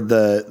over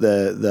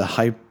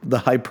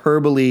the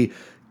hyperbole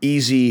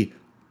easy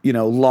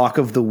lock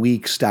of the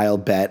week style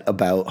bet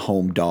about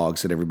home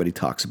dogs that everybody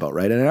talks about,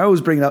 right? And I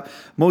always bring it up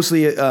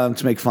mostly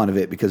to make fun of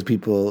it because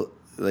people,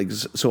 like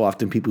so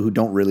often people who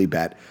don't really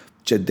bet,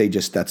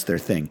 that's their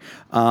thing.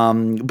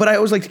 But I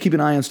always like to keep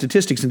an eye on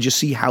statistics and just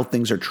see how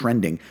things are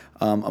trending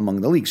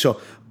among the league.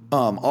 So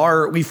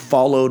we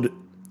followed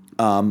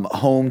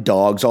home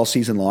dogs all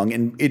season long,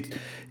 and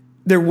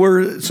there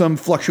were some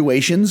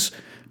fluctuations.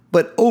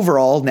 But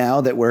overall,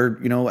 now that we're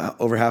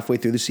over halfway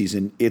through the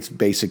season, it's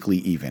basically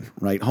even,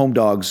 right? Home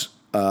dogs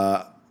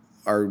are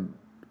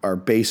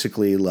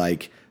basically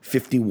like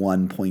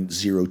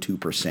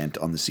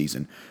 51.02% on the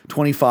season,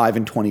 25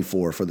 and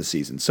 24 for the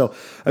season. So,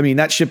 I mean,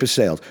 that ship has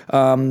sailed.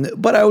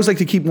 But I always like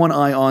to keep one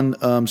eye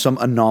on some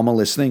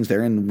anomalous things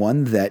there, and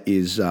one that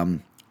is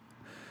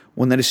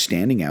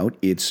standing out.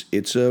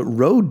 It's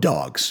road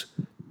dogs,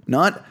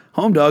 not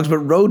home dogs, but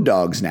road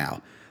dogs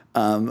now.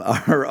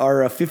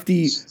 Are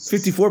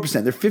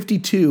 54%. They're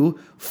 52,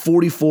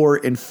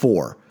 44, and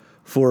 4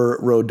 for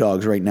road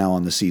dogs right now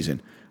on the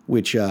season,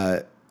 which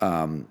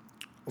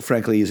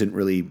frankly isn't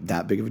really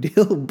that big of a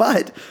deal.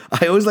 But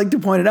I always like to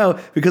point it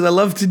out because I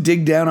love to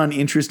dig down on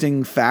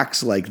interesting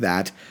facts like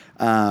that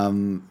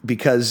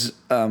because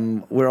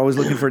we're always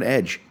looking for an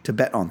edge to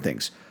bet on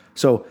things.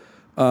 So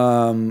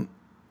the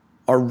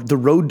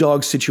road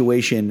dog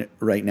situation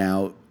right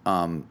now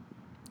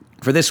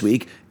for this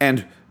week,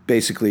 and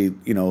basically,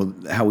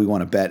 how we want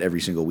to bet every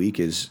single week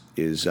is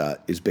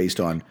based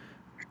on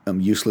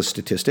useless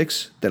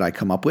statistics that I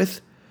come up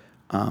with.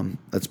 And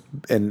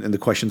the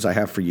questions I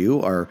have for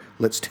you are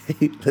let's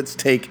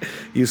take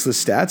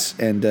useless stats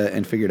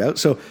and figure it out.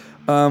 So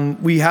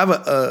we have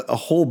a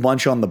whole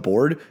bunch on the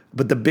board,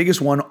 but the biggest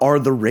one are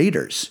the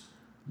Raiders,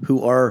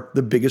 who are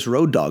the biggest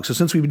road dogs. So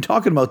since we've been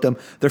talking about them,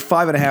 they're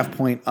 5.5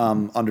 point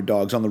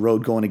underdogs on the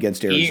road going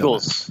against Arizona.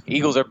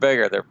 Eagles are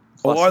bigger. They're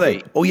are they?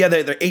 8. Oh, yeah,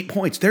 they're 8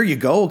 points. There you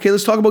go. Okay,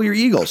 let's talk about your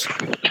Eagles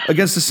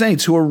against the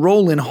Saints, who are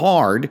rolling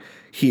hard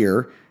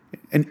here.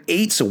 And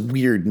 8's a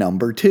weird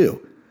number,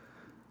 too.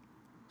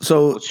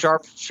 So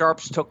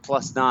Sharps took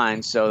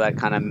 +9, so that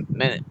kind of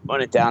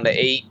went it down to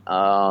 8.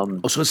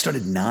 So it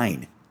started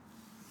 9.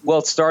 Well,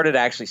 it started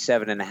actually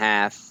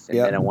 7.5, and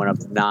then it went up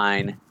to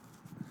 9.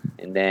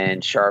 And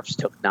then Sharps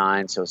took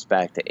 9, so it's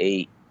back to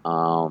 8.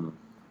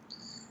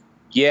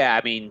 Yeah,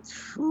 I mean,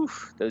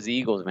 those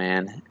Eagles,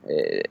 man.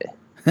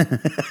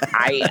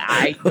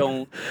 I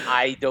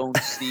don't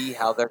see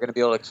how they're going to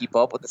be able to keep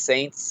up with the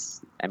Saints.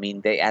 I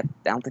mean, I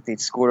don't think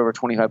they've scored over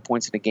 25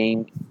 points in a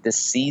game this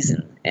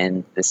season,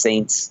 and the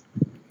Saints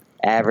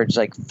averaged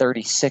like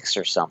 36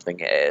 or something,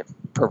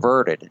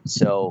 perverted.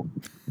 So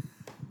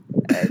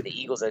the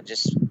Eagles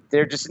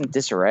they're just in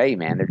disarray,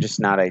 man. They're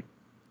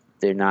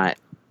not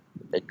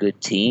a good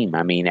team.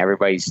 I mean,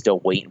 everybody's still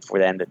waiting for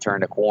them to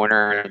turn the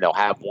corner, and they'll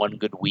have one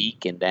good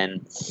week, and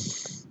then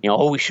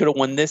we should have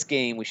won this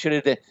game. We should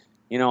have.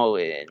 You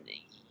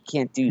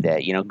can't do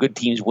that. Good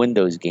teams win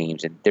those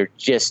games, and they're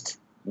just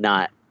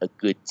not a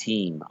good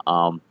team.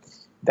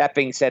 That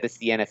being said, it's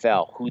the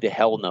NFL. Who the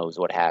hell knows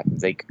what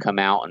happens? They could come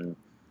out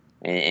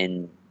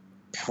and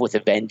with a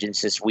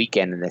vengeance this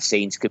weekend, and the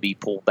Saints could be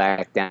pulled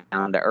back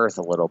down to earth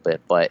a little bit.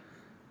 But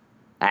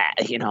I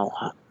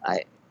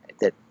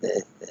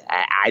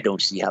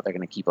don't see how they're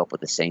going to keep up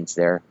with the Saints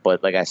there.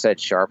 But like I said,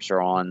 Sharps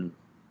are on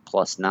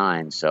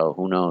 +9, so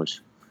who knows?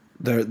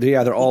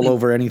 They're all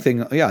over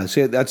anything. Yeah,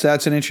 see, that's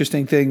an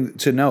interesting thing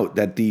to note,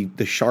 that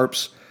the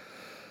Sharps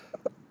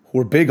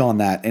were big on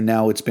that, and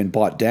now it's been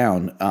bought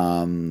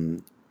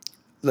down.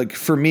 Like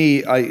for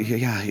me,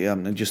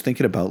 I'm just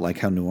thinking about like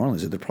how New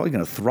Orleans, they're probably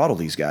going to throttle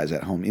these guys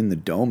at home in the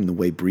dome. The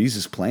way Breeze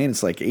is playing,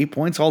 it's like 8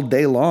 points all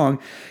day long,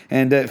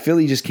 and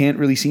Philly just can't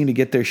really seem to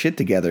get their shit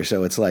together.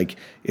 So it's like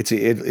it's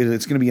going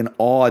to be an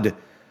odd.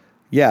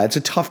 Yeah, it's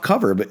a tough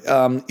cover, but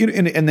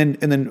and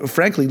then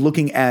frankly,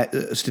 looking at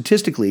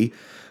statistically,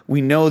 we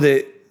know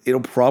that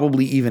it'll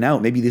probably even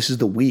out. Maybe this is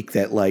the week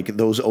that like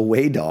those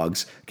away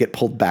dogs get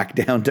pulled back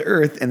down to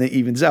earth, and it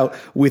evens out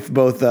with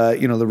both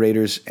the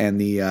Raiders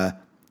and the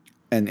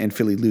and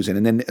Philly losing.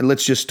 And then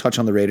let's just touch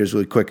on the Raiders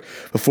really quick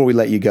before we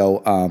let you go.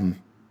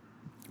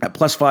 At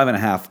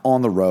 +5.5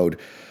 on the road,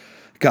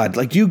 God,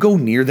 like, do you go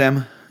near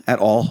them at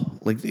all?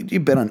 Like, do you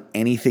bet on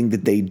anything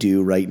that they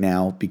do right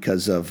now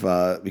because of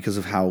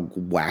how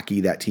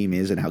wacky that team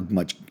is and how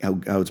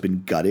it's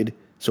been gutted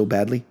so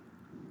badly?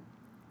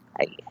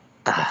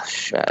 I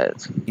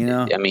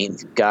mean,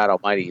 God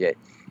Almighty,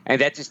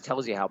 and that just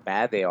tells you how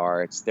bad they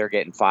are. They're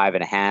getting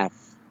 5.5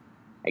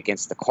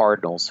 against the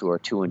Cardinals, who are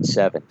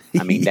 2-7.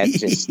 I mean, that's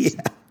just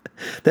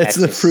that's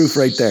the proof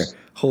right there.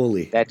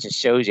 Holy, that just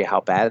shows you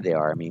how bad they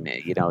are. I mean,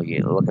 you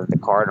look at the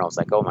Cardinals,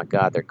 like, oh my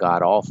God, they're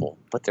god awful,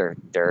 but they're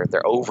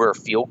over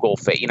field goal.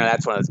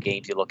 That's one of those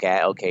games you look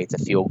at. Okay, it's a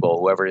field goal.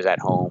 Whoever is at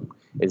home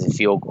is a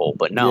field goal,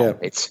 but no,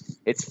 it's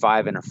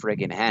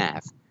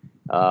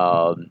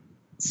 5.5.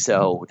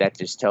 So that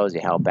just tells you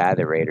how bad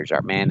the Raiders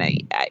are. Man,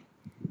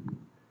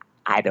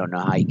 I don't know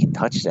how you can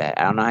touch that.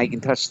 I don't know how you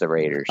can touch the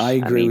Raiders. I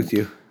agree with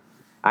you.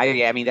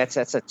 I mean, that's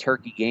a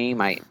turkey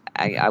game. I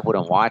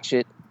wouldn't watch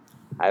it.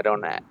 I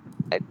don't.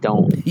 I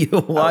don't. You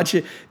don't watch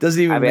it?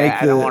 Doesn't even make the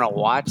I don't want to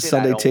watch it.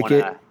 Sunday I don't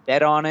ticket. want to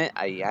bet on it.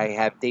 I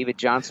have David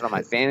Johnson on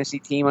my fantasy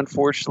team,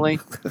 unfortunately.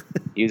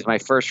 He was my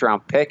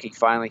first-round pick. He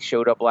finally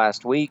showed up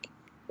last week.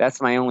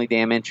 That's my only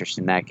damn interest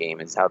in that game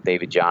is how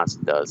David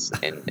Johnson does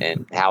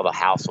and how the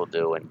house will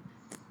do. And,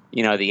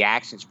 the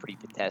action's pretty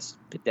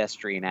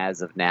pedestrian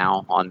as of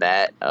now on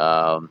that.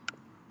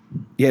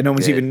 Yeah, no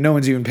one's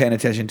even paying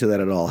attention to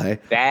that at all, hey?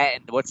 That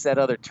and what's that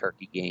other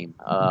turkey game?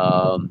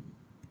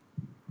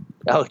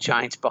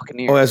 Giants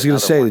Buccaneers. Oh, I was going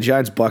to say the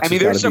Giants Bucks.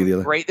 There's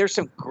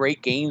some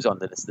great games on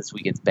this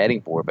weekend's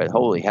betting board, but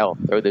holy hell,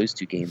 throw those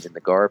two games in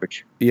the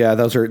garbage. Yeah,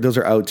 those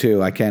are out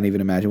too. I can't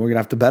even imagine. We're gonna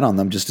have to bet on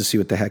them just to see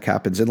what the heck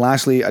happens. And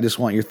lastly, I just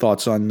want your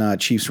thoughts on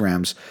Chiefs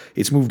Rams.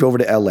 It's moved over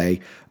to LA.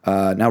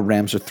 Now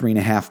Rams are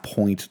 3.5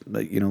 point.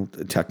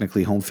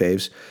 Technically home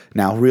faves.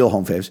 Now real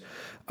home faves.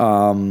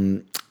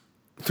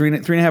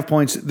 3.5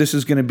 points. This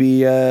is going to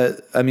be.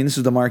 This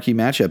is the marquee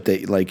matchup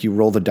that you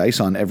roll the dice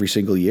on every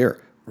single year,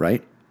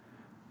 right?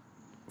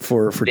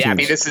 For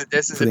teams. This is a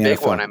big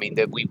NFL one.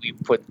 That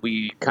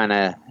we kind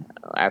of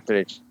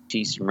after the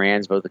Chiefs and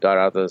Rams both got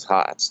out of those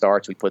hot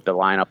starts, we put the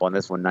lineup on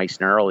this one nice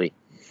and early.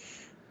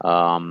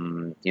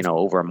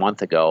 Over a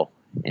month ago,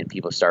 and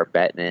people start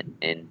betting it,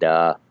 and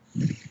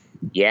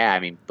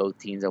both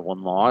teams have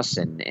one loss,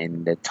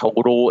 and the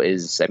total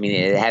is.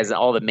 It has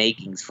all the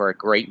makings for a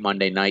great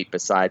Monday night.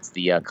 Besides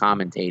the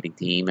commentating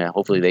team,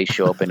 hopefully they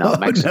show up in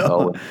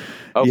Mexico. No.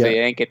 Hopefully they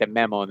didn't get the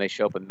memo and they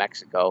show up in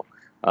Mexico.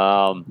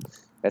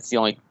 That's the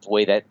only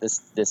way that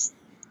this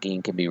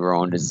game can be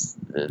ruined is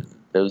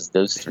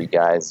those three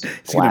guys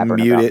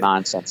blabbering about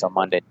nonsense on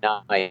Monday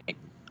night.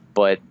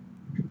 But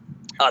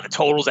the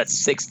total's at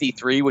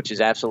 63, which is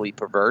absolutely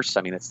perverse.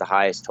 It's the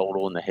highest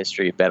total in the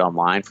history of Bet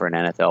Online for an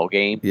NFL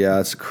game. Yeah,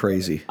 it's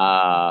crazy.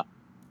 3.5.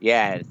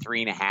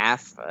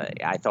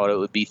 I thought it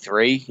would be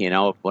 3.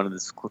 One of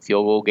the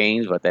field goal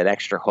games, but that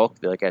extra hook.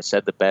 Like I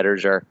said, the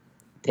bettors are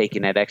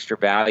taking that extra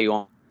value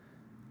on.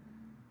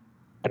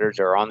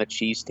 Bettors are on the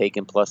Chiefs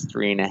taking plus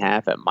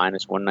 3.5 at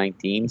minus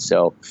 119.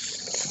 So,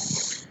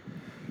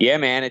 yeah,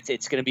 man,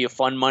 it's going to be a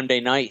fun Monday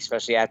night,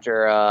 especially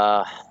after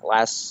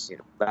last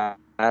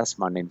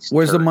Monday.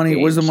 Where's the money?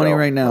 Where's the money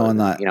right now on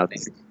that?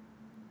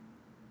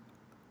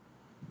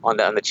 On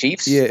the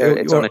Chiefs. Yeah,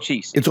 it's on the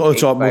Chiefs. It's all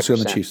mostly on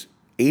the Chiefs.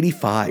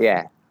 85.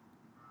 Yeah.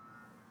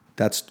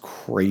 That's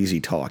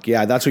crazy talk.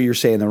 Yeah, that's what you're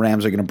saying. The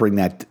Rams are going to bring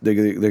that. They're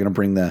going to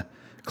bring the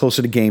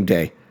closer to game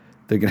day.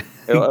 They're going.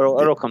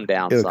 It'll come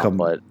down. Or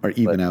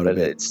even out a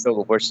bit.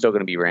 We're still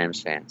going to be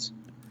Rams fans.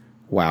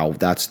 Wow,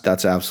 that's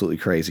absolutely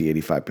crazy.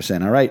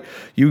 85%. All right,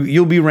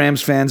 you'll be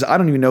Rams fans. I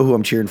don't even know who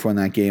I'm cheering for in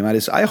that game.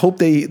 I hope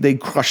they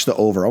crush the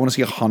over. I want to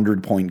see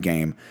 100-point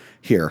game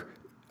here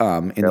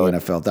in the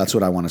NFL. That's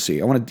what I want to see.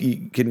 I want to.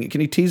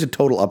 Can you tease a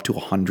total up to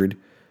 100?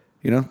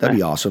 That'd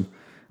be awesome.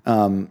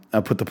 I'll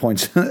put the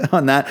points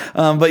on that.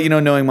 But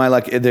knowing my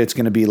luck, it's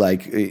going to be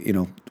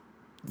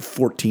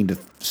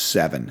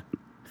 14-7.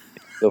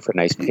 Go for a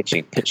nice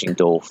pitching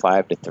duel, 5-3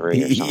 or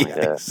something like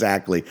that.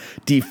 Exactly.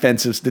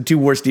 The two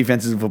worst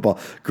defenses in football,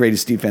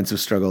 greatest defensive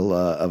struggle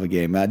of a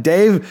game.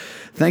 Dave,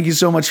 thank you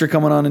so much for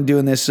coming on and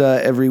doing this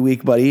every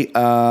week, buddy.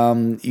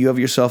 You have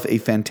yourself a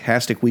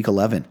fantastic week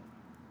 11.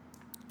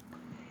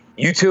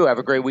 You too. Have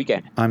a great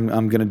weekend. I'm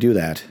going to do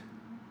that.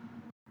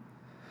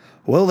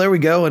 Well, there we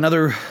go.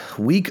 Another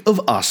week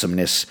of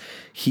awesomeness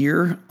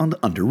here on the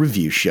Under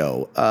Review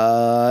Show.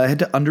 Head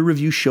to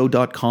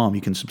underreviewshow.com.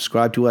 You can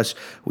subscribe to us.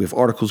 We have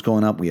articles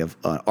going up. We have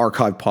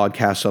archived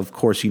podcasts. Of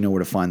course, you know where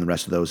to find the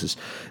rest of those is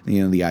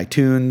the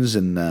iTunes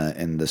and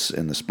the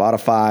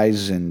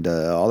Spotify's and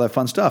all that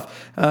fun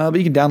stuff. But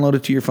you can download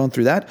it to your phone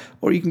through that,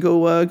 or you can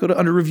go to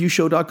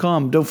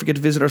underreviewshow.com. Don't forget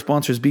to visit our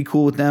sponsors. Be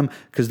cool with them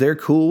because they're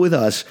cool with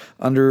us.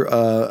 Under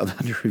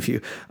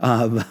Review.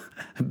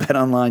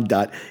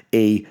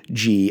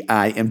 BetOnline.ag.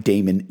 I am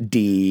Damon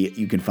D.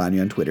 You can find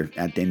me on Twitter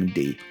at Damon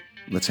D.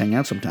 Let's hang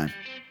out sometime.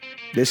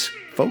 This,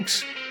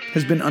 folks,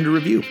 has been Under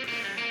Review.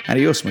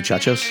 Adios,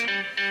 muchachos.